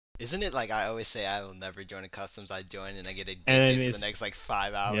Isn't it like I always say I will never join a customs, I join and I get And addicted for it's- the next like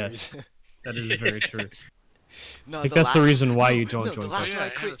 5 hours. Yes. That is very true. No, I think that's the last- reason why you no, don't no, join the last customs. one I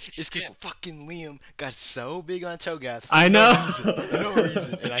Yeah, quit it's is because skip. fucking Liam got so big on Cho'Gath. I for know. No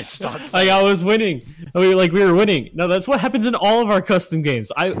reason, and I stopped Like playing. I was winning. We were winning. No, that's what happens in all of our custom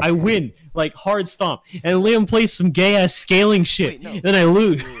games. I win like hard stomp, and Liam plays some gay ass scaling shit. Wait, no. Then I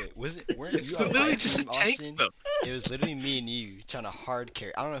lose. Wait, was it? Weren't It's you on literally my just a team, tank Austin? though. It was literally me and you trying to hard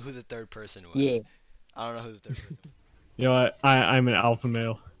carry. I don't know who the third person was. Yeah. I don't know who the third person was. You know what? I'm an alpha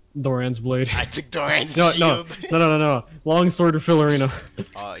male. Doran's blade. I took Doran's No, shield. no. Long sword or Fillerino.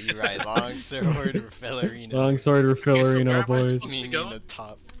 Oh, you're right. Long sword or Fillerino. Long sword or Okay, so Fillerino, where am I boys. supposed Me to go? in the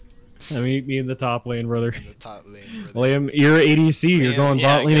top. I mean, me in the top lane, brother. In the top lane. Brother. Liam, you're ADC. You're Liam, going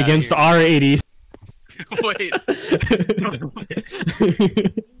yeah, bot lane get outta against here. our ADC. Wait.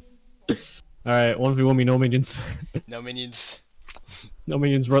 Alright, 1v1 me, no minions. No minions. No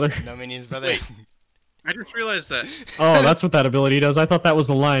minions, brother. No minions, brother. Wait. I just realized that. Oh, that's what that ability does. I thought that was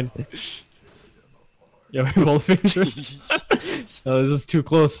the line. Yo, we both finished. Oh, this is too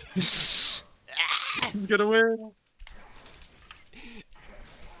close. I'm gonna win.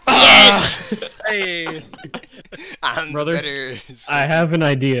 Yes! Hey. I'm Brother, better. I have an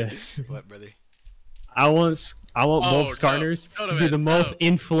idea. What, brother? I want Oh, both no. Skarners No, to no, be the man, most no.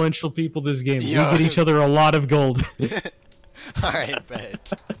 influential people this game. Yo. We get each other a lot of gold. Alright, bet.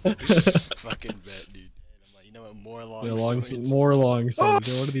 Fucking bet, dude. I'm like, you know what? More long Yeah, long, swords. more long swords.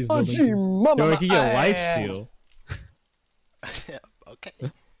 Yo, what are these Oh, buildings? gee, Yo, mama, I could get I- lifesteal. Okay.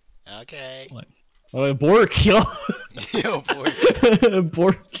 Okay. Oh, Bork, yo. Yo, boy.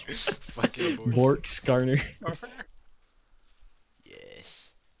 Bork. Fucking boy. Bork Skarner.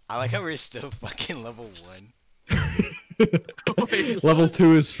 Yes. I like how we're still fucking level 1. Wait. Level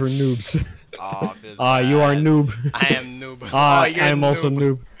 2 is for noobs. Oh, feels You are bad. noob. I am noob. I you're am also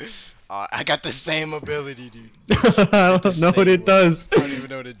noob. I got the same ability, dude. I don't know what it does. I don't even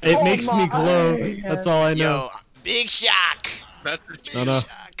know what it does. It Oh makes me my glow. That's all I know. Yo, big shock. That's Big No, no.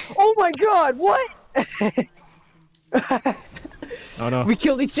 shock. Oh my god, what? Oh no. We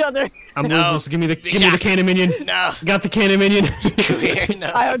killed each other. I'm No. losing this. Give me the Big cannon minion. No. Got the cannon minion. Come here.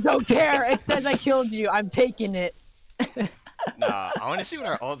 No. I don't care. It says I killed you. I'm taking it. Nah, I want to see what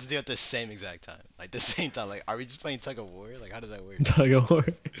our ults do at the same exact time. Like the same time. Like, are we just playing tug of war? Like, how does that work? Tug of war.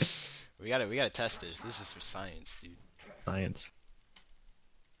 We gotta test this. This is for science, dude. Science.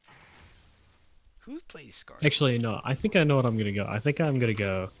 Who plays Scar? Actually, no. I think I know what I'm gonna go. I think I'm gonna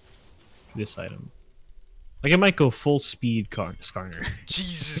go this item. Like I might go full speed Skarner.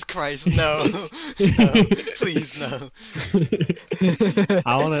 Jesus Christ, no. No, please no.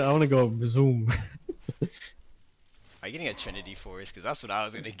 I wanna go zoom. Are you getting a Trinity Force? Because that's what I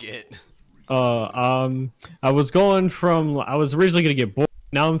was gonna get. I was going from. I was originally gonna get Bork.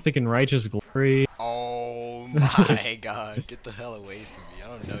 Now I'm thinking Righteous Glory. Oh my god, get the hell away from me. I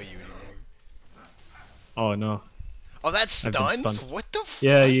don't know you anymore. Oh no. Oh, that's I've been stuns? stunned. What the fuck?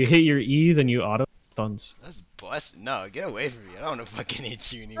 Yeah, you hit your E, then you auto stuns. That's busted. No, get away from me. I don't want to fucking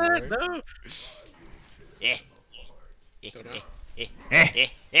hit you anymore. no. Eh. Eh, Go down. eh, eh, Eh. eh,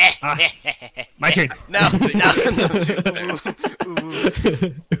 eh, Ah. eh, eh, eh. My turn. No, no.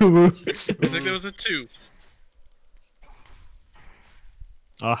 Ooh, ooh. I think there was a 2.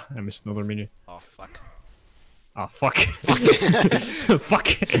 Ah, I missed another minion. Oh, fuck. Ah, fuck. Fuck. Fuck.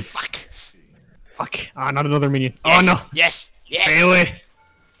 Fuck. Fuck. Ah, not another minion. Yes, Oh no. Yes. Yes. Stay away.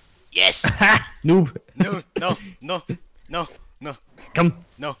 Yes. Ha! Noob. No, no, no, no, no, Come.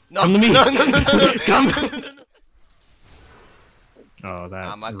 no, no. Come to me. No, no, no, no, no. Come. No, no, no, no. Oh, that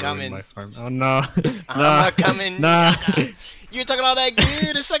I'm a ruined coming. my farm. Oh no. I'm a coming. Nah. You were talking all that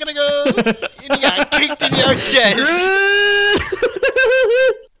good a second ago, and you got kicked in your chest.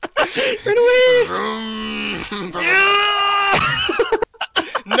 Run away. Vroom, vroom.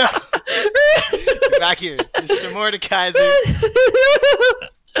 No. Get back here, Mr. Mordekaiser.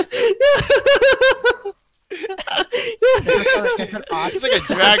 It's like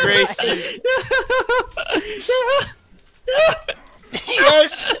a drag race, dude.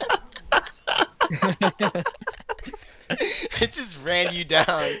 Yes. It just ran you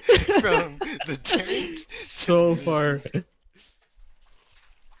down from the turret. So far.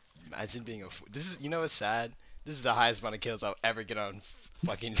 Imagine being a. This is. You know what's sad? This is the highest amount of kills I'll ever get on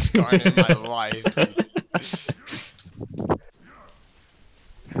fucking Skarner in my life.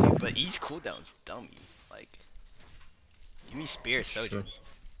 Dude, but each cooldown's dummy. Like, give me Spear Sojourn.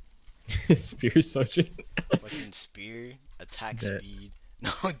 Spear Sergeant. Fucking Spear, attack Bet. speed.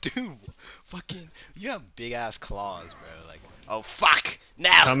 No, dude, fucking, you have big ass claws, bro. Like, oh fuck,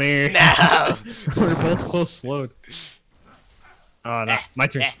 now, Come here. now. We're both so slowed. Oh no, my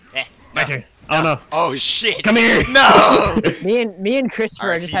turn. My No. turn. Oh no. Oh shit! Come here. No! Me and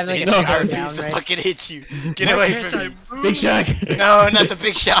Christopher I are just having like a refuse to- I showdown, refuse to right? fucking hit you. Get Why away can't from I me. move? Big shock. No, not the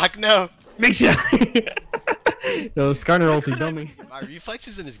big shock. No. Big shock. No, Skarner ulti, dummy. My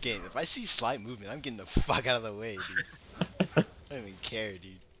reflexes in this game. If I see slight movement, I'm getting the fuck out of the way, dude. I don't even care,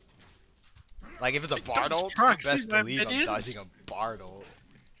 dude. Like if it's a Like, Bard don't ult, proxy best my believe I'm minions. dodging a Bard ult.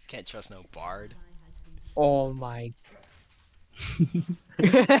 Can't trust no Bard. Oh my. Oh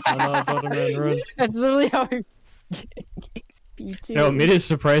no, bottom man, run. That's literally how we get XP too. Yo, mid is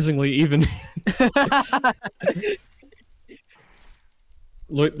surprisingly even.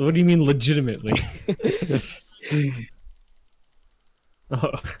 What do you mean legitimately?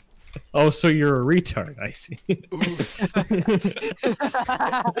 Oh. Oh, so you're a retard, I see.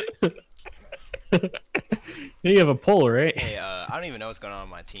 You have a pole, right? Hey, I don't even know what's going on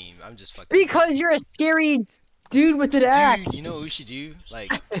my team. I'm just fucking. Because you're a scary dude with an axe. Dude, you know what we should do?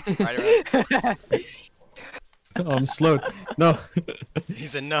 Like, right around. Oh, I'm slowed. No. He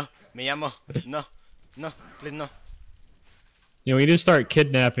said no. Me llamo. No. No. Please no. You know, we just start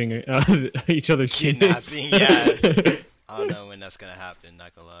kidnapping each other's teammates. Kidnapping, yeah. I don't know when that's gonna happen,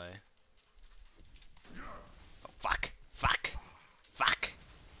 not gonna lie. Oh, fuck. Fuck. Fuck.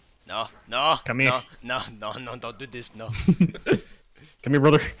 No. No. Come here. No, don't do this, no. Come here,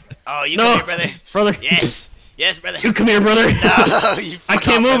 brother. Oh, you No. come here, brother. Brother. Yes. Yes, brother. You come here, brother. No, you I fuck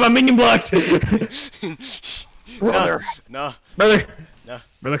can't off, move. I'm minion blocked. Brother. No. Brother. No.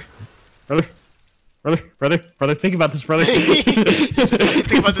 Brother. Brother. Brother. Think about this, brother.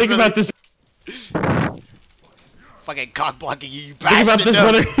 Think about this, Think about this. Fucking cock blocking you, you Think bastard. about this,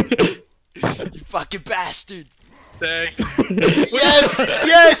 no. brother. You fucking bastard. Dang. Yes!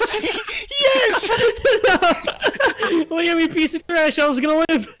 Yes! Yes! Look at me, piece of trash. I was gonna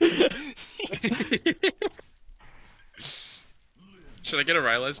live. Should I get a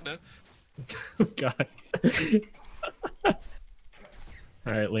Rylai's now? Oh, God.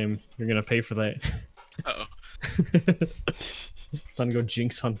 Alright, Liam. You're gonna pay for that. Uh-oh. Time to go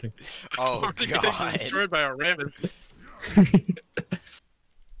jinx hunting. Oh We're getting god. destroyed by our ramen.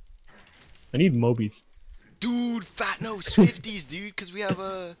 I need Mobies. Dude, fat no Swifties, dude, cause we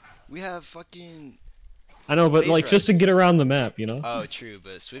have fucking. I know, but Phase like just to rush. get around the map, you know? Oh, true,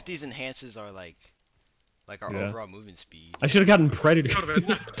 but Swifties enhances our like our Yeah. overall movement speed. I should have gotten Predator. Could've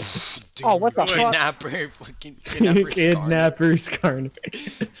been- Dude, Oh, what the fuck? kidnapper, fucking kidnapper, Kidnapper Skarner.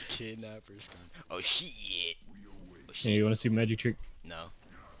 Kidnapper, Skarner. Oh shit. Oh Hey, shit. you wanna see magic trick? No.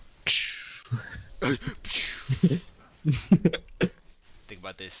 Think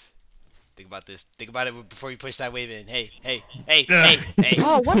about this. Think about this. Think about it before you push that wave in. Hey.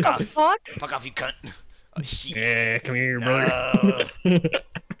 Oh, what the fuck? Fuck off, you cunt. Oh shit. Yeah, come here, No. brother.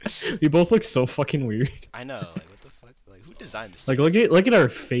 We both look so fucking weird. I know. Like what the fuck? Like who designed this? Like look at our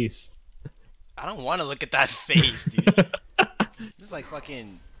face. I don't want to look at that face, dude. This is like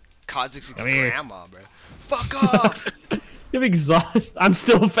fucking Kha'Zix's Come here. grandma, bro. Fuck off! You have exhaust. I'm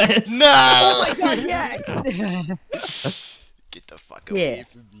still fast. No! Oh my god, yes! Get the fuck Yeah. away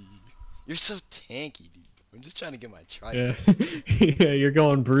from me. You're so tanky, dude. I'm just trying to get my try. Yeah. Yeah, you're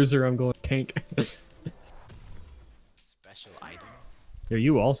going bruiser, I'm going tank. Special item? Yeah,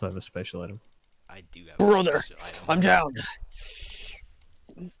 you also have a special item. I do have Brother, a special item. I'm down.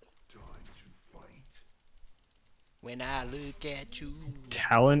 When I look at you,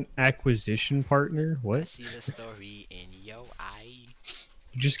 Talent acquisition partner? I What? see the story in your eye.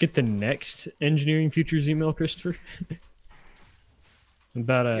 You just get the next engineering futures email, Christopher?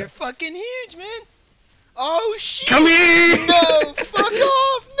 About You're fucking huge, man. Oh shit! Come here! No! Fuck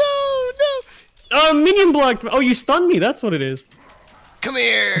off! No! No! Oh, minion blocked. Oh, you stunned me. That's what it is. Come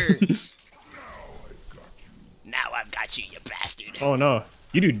here! Now I've got you, you bastard. Oh no,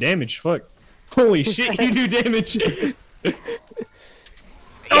 you do damage. Fuck. Holy shit, you do damage.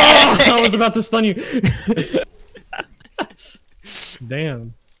 Oh, I was about to stun you.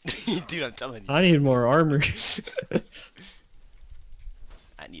 Damn. Dude, I'm telling you. I need more armor.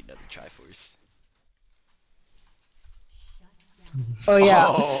 I need another Triforce. Oh yeah.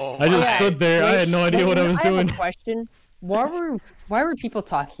 Oh, I just my- stood there. I had no idea what I was I have doing. a question. Why were people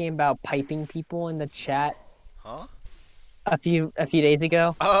talking about piping people in the chat Huh? a few days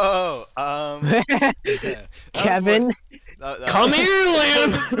ago? Oh, yeah. That was Kevin. more- that Come was- here,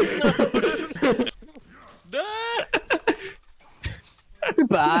 Liam. No!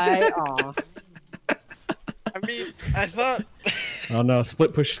 Bye. Aw. I mean, I thought. Oh no,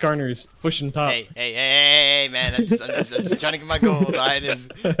 split push Skarner's pushing top. Hey, man! I'm just trying to get my gold.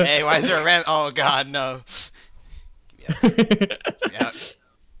 Hey, why is there a ram? Oh God, no! Get me out.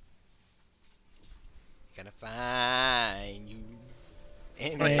 Gonna find you.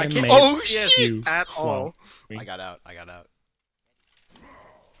 Aim I it. can't Oh see it shit! at all. I got out. I got out.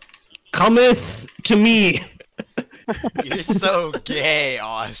 Cometh to me. You're so gay,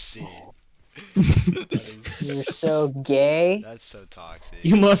 Austin. You're so gay. That's so toxic.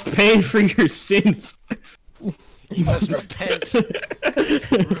 You must pay for your sins. You must repent.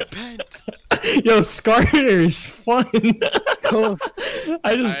 Repent. Yo, Scarter is fun. Cool.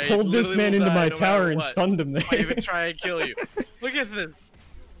 I just I pulled this literally man will into die my no tower matter and what. stunned him I'll even there. try and kill you. Look at this.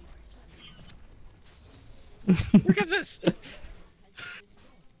 Look at this.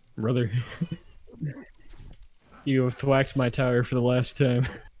 Brother. You have thwacked my tower for the last time.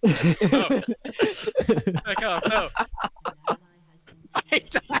 Oh. Back off. No. I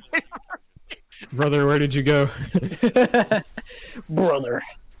died. Brother, where did you go? Brother.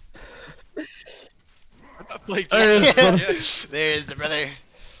 Like, There's yeah. brother. There's the brother.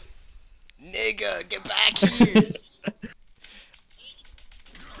 Nigga, get back here.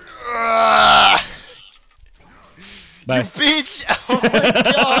 Ah! Bye. You bitch! Oh my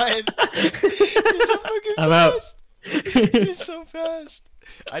god! You're so fucking I'm out. fast! You're so fast!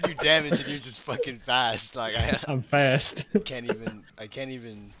 I do damage and you're just fucking fast. Like, I I'm fast. can't even. I can't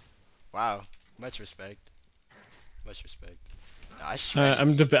even. Wow. Much respect. Much respect. No, I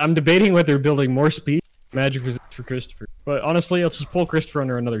shredded I'm debating whether building more speed magic resist for Christopher. But honestly, I'll just pull Christopher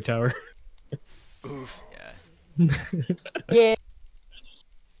under another tower. you. Oof. Yeah. Yeah.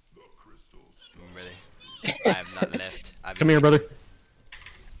 Really. I have not left. Come here, brother.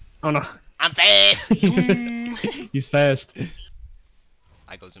 Oh no. I'm fast! Zoom. He's fast.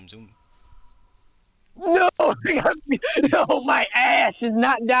 I go zoom zoom. No, no, my ass is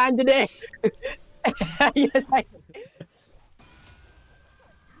not dying today. Yes, I.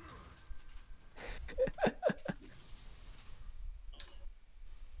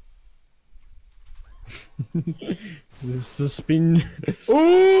 This is a spin.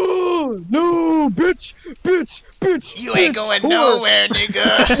 Oh no, bitch, bitch, bitch. You ain't bitch, going whore, nowhere,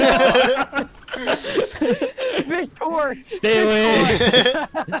 nigga! Bitch, whore. Stay away.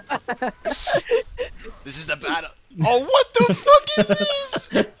 This is the battle. Oh, what the fuck is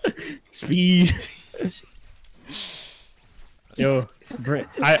this? Speed. Yo,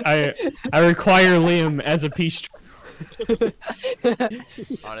 I require Liam as a peace.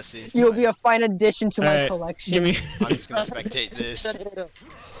 Honestly, You'll be a fine addition to my Alright, collection. give me. I'm just gonna spectate this.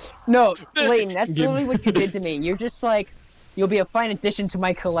 No, Layton, that's Give- literally what you did to me. You're just like, you'll be a fine addition to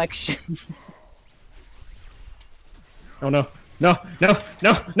my collection. Oh no. No, no,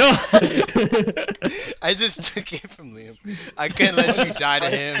 no, no! I just took it from Liam. I couldn't let you die to I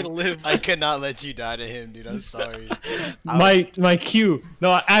him. live. I could not let you die to him, dude. I'm sorry. I My Q. No,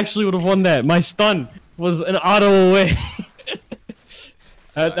 I actually would have won that. My stun was an auto away.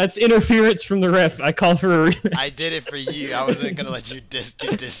 That's interference from the ref. I call for a rematch. I did it for you. I wasn't gonna let you get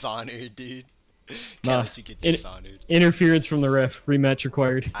dishonored, dude. Can't Nah, let you get dishonored. Interference from the ref. Rematch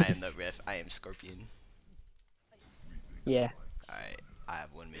required. I am the ref. I am Scorpion. Yeah. Alright, I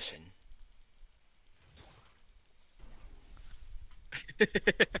have one mission.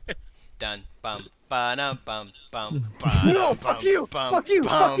 Done. Bum. Ba-dum, bum, bum, No, ba-dum, fuck you! bum, Fuck you! bum,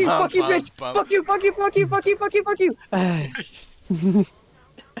 Fuck you! bum, Fuck you, bum, bitch! bum. Fuck you! Fuck you! Fuck you! Fuck you! Fuck you! Fuck you!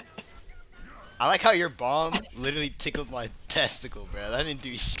 I like how your bomb literally tickled my testicle, bro. That didn't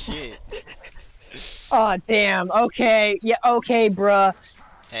do shit. Oh damn. Okay. Yeah. Okay, bruh.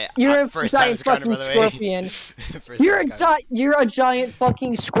 Hey, You're a first time giant Skarner, by fucking the way. scorpion. First You're time Skarner. you're a giant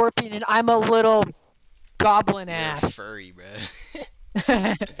fucking scorpion, and I'm a little goblin You're ass. furry, bro.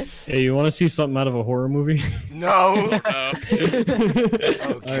 Hey, you want to see something out of a horror movie? No! Oh.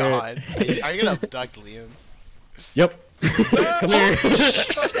 Oh Alright. god. Are you gonna abduct Liam? Yep. Come here.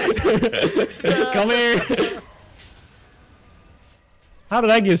 Come here. How did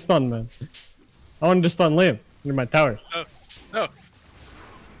I get stunned, man? I wanted to stun Liam near my tower. No.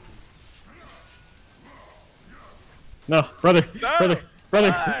 No, brother, No!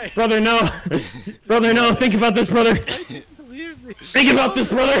 brother, Why? brother, no, brother, no. Think about this, brother. Leave me. Think about this,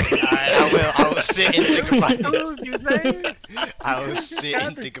 brother. Alright, I will sit and think about it. Move, you man. I will sit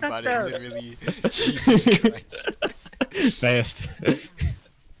and think about it, literally. Jesus Christ. Fast.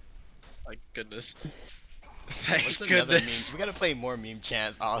 My goodness. What's Thank another meme? goodness. We gotta play more meme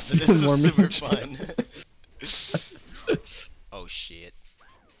champs, Austin. This is More super meme fun. Oh shit.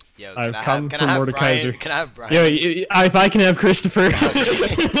 Yo, I've can I come have, can from I have Mordekaiser. Brian? Can I have Brian? Yo, if I can have Christopher.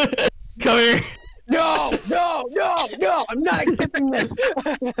 Come here. No, no, no, no! I'm not accepting this.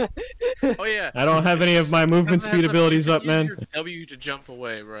 Oh yeah. I don't have any of my movement Doesn't speed have to- abilities you up, can man. use your W to jump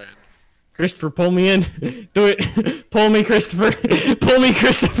away, Ryan. Christopher, pull me in. Do it. Pull me, Christopher. Pull me,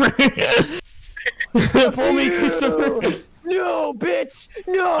 Christopher. Pull me, Christopher. No, bitch!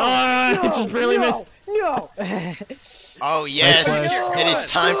 No! Ah, no! I just barely no, missed. No! Oh yes, flash. it is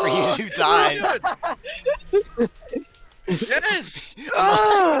time for you to die. Yes!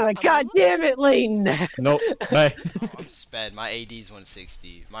 Ah, God damn it, Layton! Nope. Bye. Oh, I'm sped. My AD's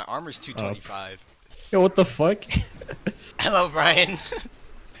 160. My armor's 225. Yo, what the fuck? Hello, Brian.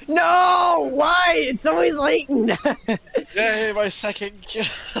 No! Why? It's always Layton! Yay, my second kill.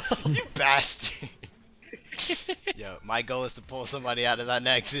 You bastard. Yo, my goal is to pull somebody out of that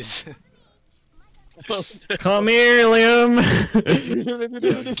Nexus. Come here, Liam.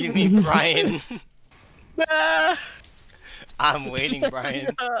 Yo, give me Brian. I'm waiting, Brian.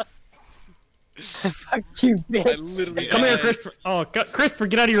 Fuck you, I bitch! literally Come here, died. Christopher. Oh, Christopher,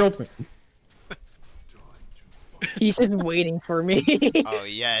 get out of your ultimate. He's just waiting for me. Oh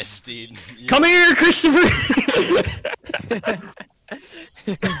yes, dude. You- Come here, Christopher.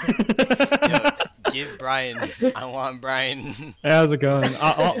 Yo, give Brian. I want Brian. How's it going?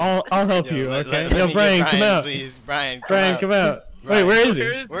 I'll help you. let- Okay. let Yo, me get Brian, come out. Please, Brian, Brian, come out. Wait, Brian. where is he?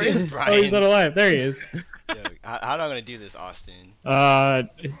 Where is Oh, he's Brian? not alive. There he is. Yo, how am I gonna do this, Austin?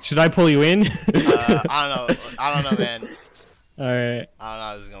 Should I pull you in? I don't know, man. All right. I don't know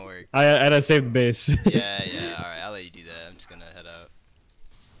how this is gonna work. I gotta save the base. Yeah, all right, I'll let you do that. I'm just gonna head out.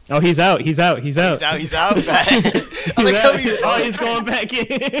 Oh, he's out. He's out. He's out. He's out. I He's like how out. we Oh, both, he's going back in.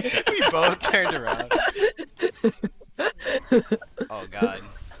 we both turned around. Oh God.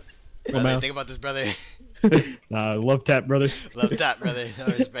 Brother, out. think about this, brother. Nah, love tap, brother. Love that, brother.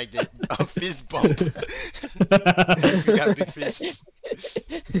 I respect it. Oh, fist bump. We got big fists.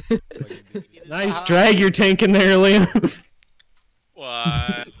 Nice drag your tank in there, Liam.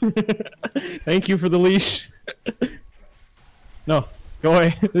 What? Thank you for the leash. No, go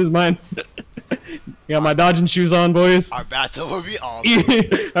away. This is mine. Got my dodging shoes on, boys. Our battle will be all.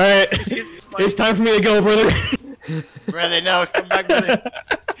 Alright, it's time for me to go, brother. Brother, no, come back, brother.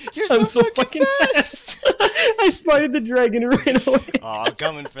 You're I'm so fucking fast. I spotted the dragon and ran away. Oh, I'm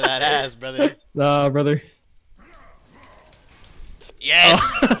coming for that ass, brother. Nah, brother. Yes.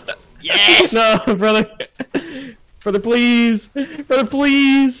 Yes. No, brother. Brother, please. Brother,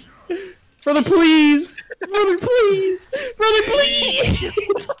 please. Brother, please. Brother, please. Brother, please.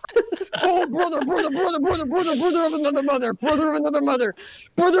 Oh, brother of another mother, brother of another mother, brother of another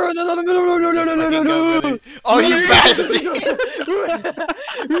Fucking go, brother. Oh, you bastard.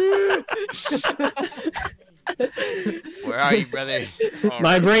 Where are you, brother?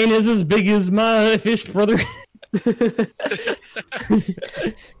 My brain is as big as my fist, brother.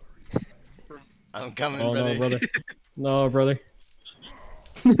 I'm coming, Oh, brother. no, brother. No, brother.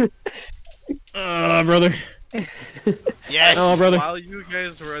 Brother. Yes. Oh, brother. While you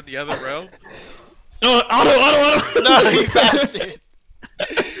guys were in the other row, No, auto. No, you bastard.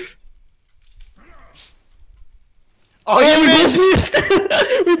 Oh, Oh, you we missed. both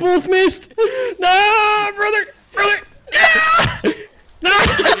missed. We both missed. No, brother. No.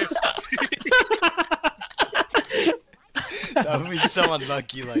 That would be so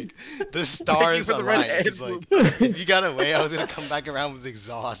unlucky. Like the stars for the red aligned. It's like if you got away, I was gonna come back around with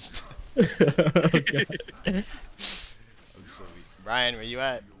exhaust. Okay. I'm so weak. Brian, where you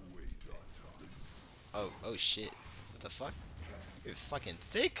at? Oh shit. What the fuck? You're fucking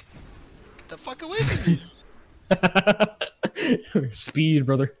thick. Get the fuck away from me. Speed,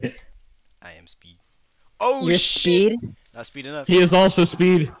 brother. I am speed. Oh Your shit. speed? Not speed enough. He is also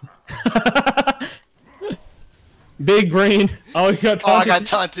speed. Big brain. Oh, he got Oh, I taunted. got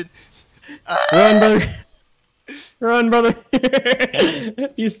taunted. Run, brother. Run, brother.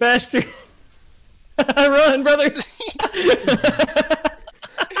 He's faster. Run, brother.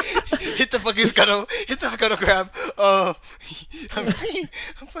 Hit the fucking scuttle. Hit the scuttle crab. Oh, I'm free.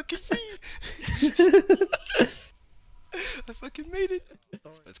 I'm fucking free. I fucking made it.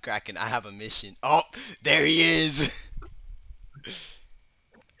 It's cracking. I have a mission. Oh, there he is.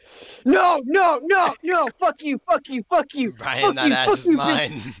 No! Fuck you! Brian, Fuck that you! ass Fuck is you!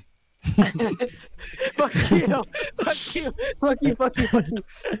 mine. Fuck you! Fuck you! Fuck you! Fuck you!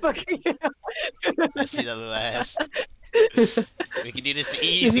 Fuck you! I see that little ass. We can do this the This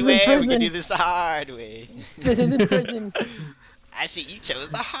easy is in way. We prison. can do this the hard way. This isn't prison. I see you chose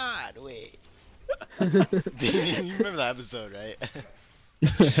the hard way. You remember that episode, right?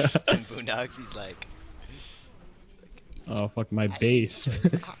 In Boondocks, he's like, Oh, fuck my I see base. you chose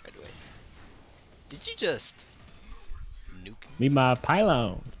the hard way. Did you just nuke Me my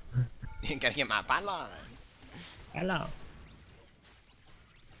pylon. me? Gotta get my pylon. Pylon.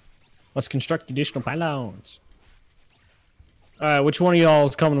 Let's construct additional pylons. Alright, which one of y'all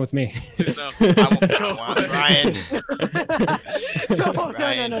is coming with me? No. I want Brian. No,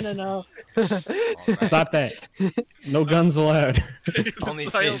 Ryan. no. Alright. Stop that. No guns allowed. Only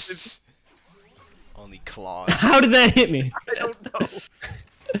Violent- fists. Only claws. How did that hit me? I don't know.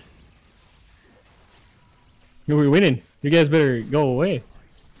 We're winning. You guys better go away.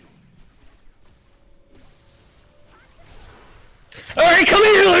 Alright, come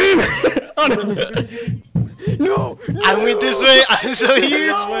here, Liam! Oh, no. No! I went this way. I'm so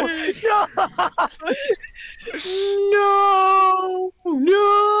huge. No!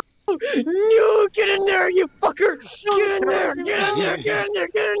 No! No! Get in there, you fucker! Get in there! Get in there! Get in there!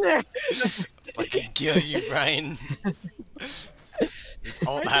 Get in there! Fucking kill you, Brian. This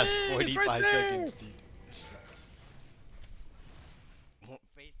alt has 45 seconds, dude. Won't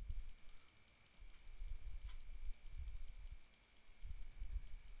face.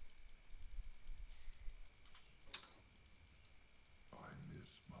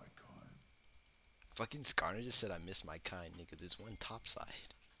 Fucking Skarner just said I miss my kind, nigga. There's one topside.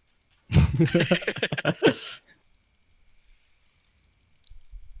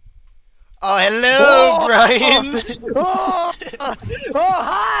 Oh, hello, Oh! Brian! Oh!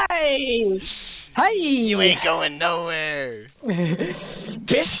 Oh, hi! Hi! You ain't going nowhere!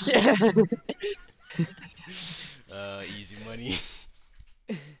 Bitch! Easy money.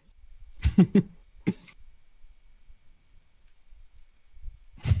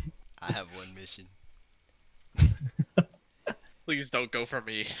 I have one mission. Please don't go for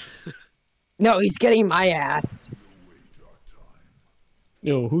me. No, he's getting my ass.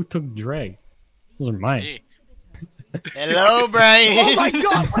 Yo, who took drag? Those are mine. Me. Hello, Brian! Oh my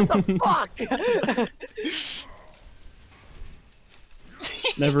god, what the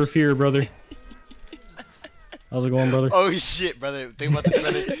fuck? Never fear, brother. How's it going, brother? Oh shit, brother. Think about this,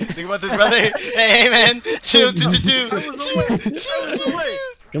 brother. Think about this, brother. Hey, man. Chill, chill.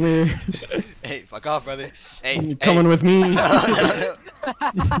 Come here. Hey, fuck off, brother. Hey, You're hey. coming with me. No.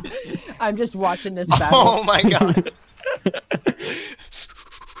 I'm just watching this battle. Oh my god.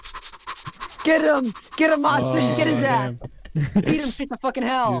 Get him! Get him, Austin! Oh, Get his ass! damn. Beat him straight the fucking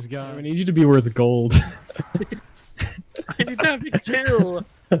hell! These guys. I need you to be worth gold. I need to have a kill.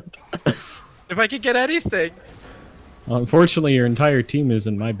 If I could get anything. Unfortunately, your entire team is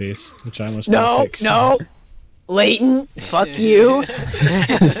in my base, which I must now No, fix. no! Leighton, fuck you!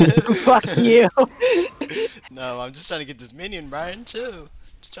 Fuck you! No, I'm just trying to get this minion, Brian. Chill.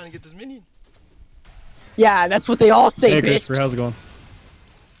 Just trying to get this minion. Yeah, that's what they all say, Hey, bitch! Christopher, how's it going?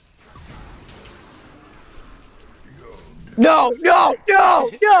 No, no, no,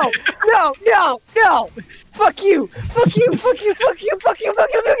 no, no, no, no! Fuck you! Fuck you! Fuck you! Fuck you! Fuck you! Fuck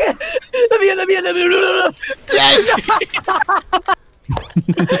you! Fuck you! Let me in! Yes!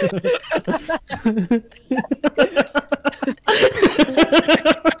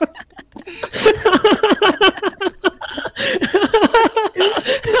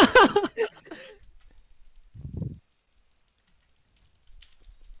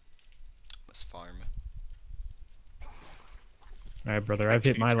 Must farm. Alright, brother, I've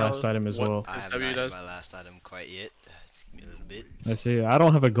hit my last item as What? well. I This haven't W gotten does. my last item quite yet. Just give me a little bit. I see. I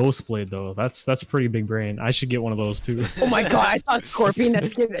don't have a ghost blade though. That's pretty big brain. I should get one of those too. Oh my god, I saw a scorpion that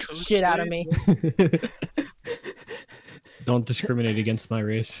scared the shit out of me. Don't discriminate against my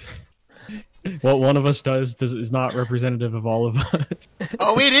race. What one of us does is not representative of all of us.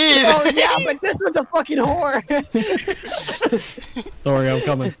 Oh, it is! Oh yeah, but this one's a fucking whore! Don't worry, I'm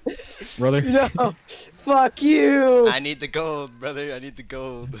coming, brother. No! Fuck you! I need the gold, brother. I need the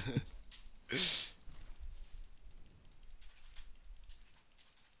gold.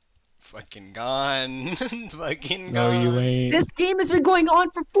 Fucking gone. Fucking No, gone. you ain't. This game has been going on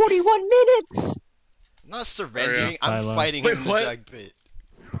for 41 minutes! I'm not surrendering. I'm Silo. fighting Wait, him in the what? drag pit.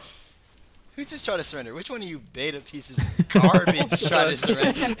 Who just tried to surrender? Which one of you beta pieces of garbage tried to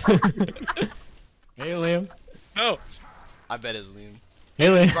surrender? Hey, Liam. No. I bet it's Liam. Hey,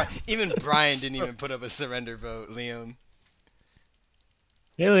 Liam. Even Brian didn't even put up a surrender vote, Liam.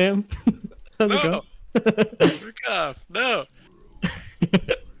 Hey, Liam. How's it No. going? Frick off. No.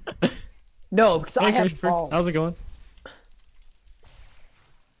 No, because I Hey, have Christopher. balls. How's it going?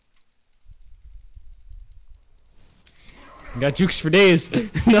 Got jukes for days.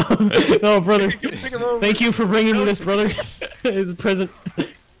 No, no, brother. Thank you for bringing me this, brother. It's a present.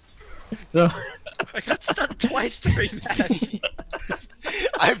 No. I got stunned twice during that.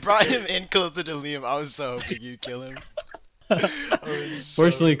 I brought him in closer to Liam. I was so hoping you'd kill him.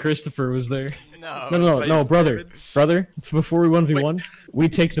 Fortunately, Christopher was there. No. No, brother. Brother, before we 1v1, we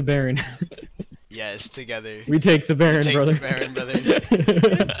take the Baron. Yes, together. We take the Baron, Take brother. the Baron, brother.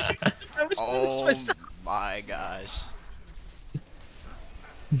 I was Oh myself. my gosh.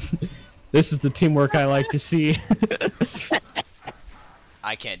 This is the teamwork I like to see.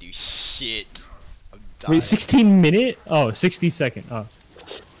 I can't do shit. I'm dying. Wait, 16 minute? Oh, 60 second. Oh.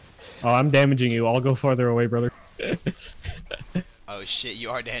 Oh, I'm damaging you. I'll go farther away, brother. Oh shit, you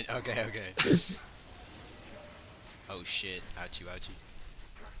are Dan. Okay, okay. Oh shit. Ouchie, ouchie.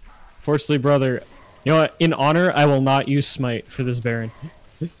 Fortunately, brother, you know what? In honor, I will not use smite for this Baron.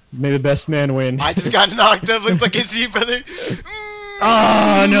 May the best man win. I just got knocked up. Looks like it's you, brother.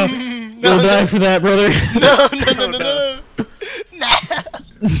 Oh, no. No, You'll die for that, brother. no, no, no, no, no. Nah.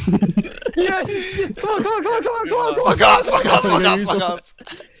 Yes! Yes! Come on, come on, come on, come on, come on, come on! Fuck off, fuck off, fuck off, fuck off.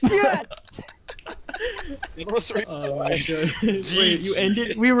 Yes! Oh my god. Wait, Jeez. you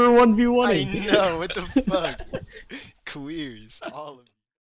ended? We were 1v1. I know, what the fuck? Queers, all of you.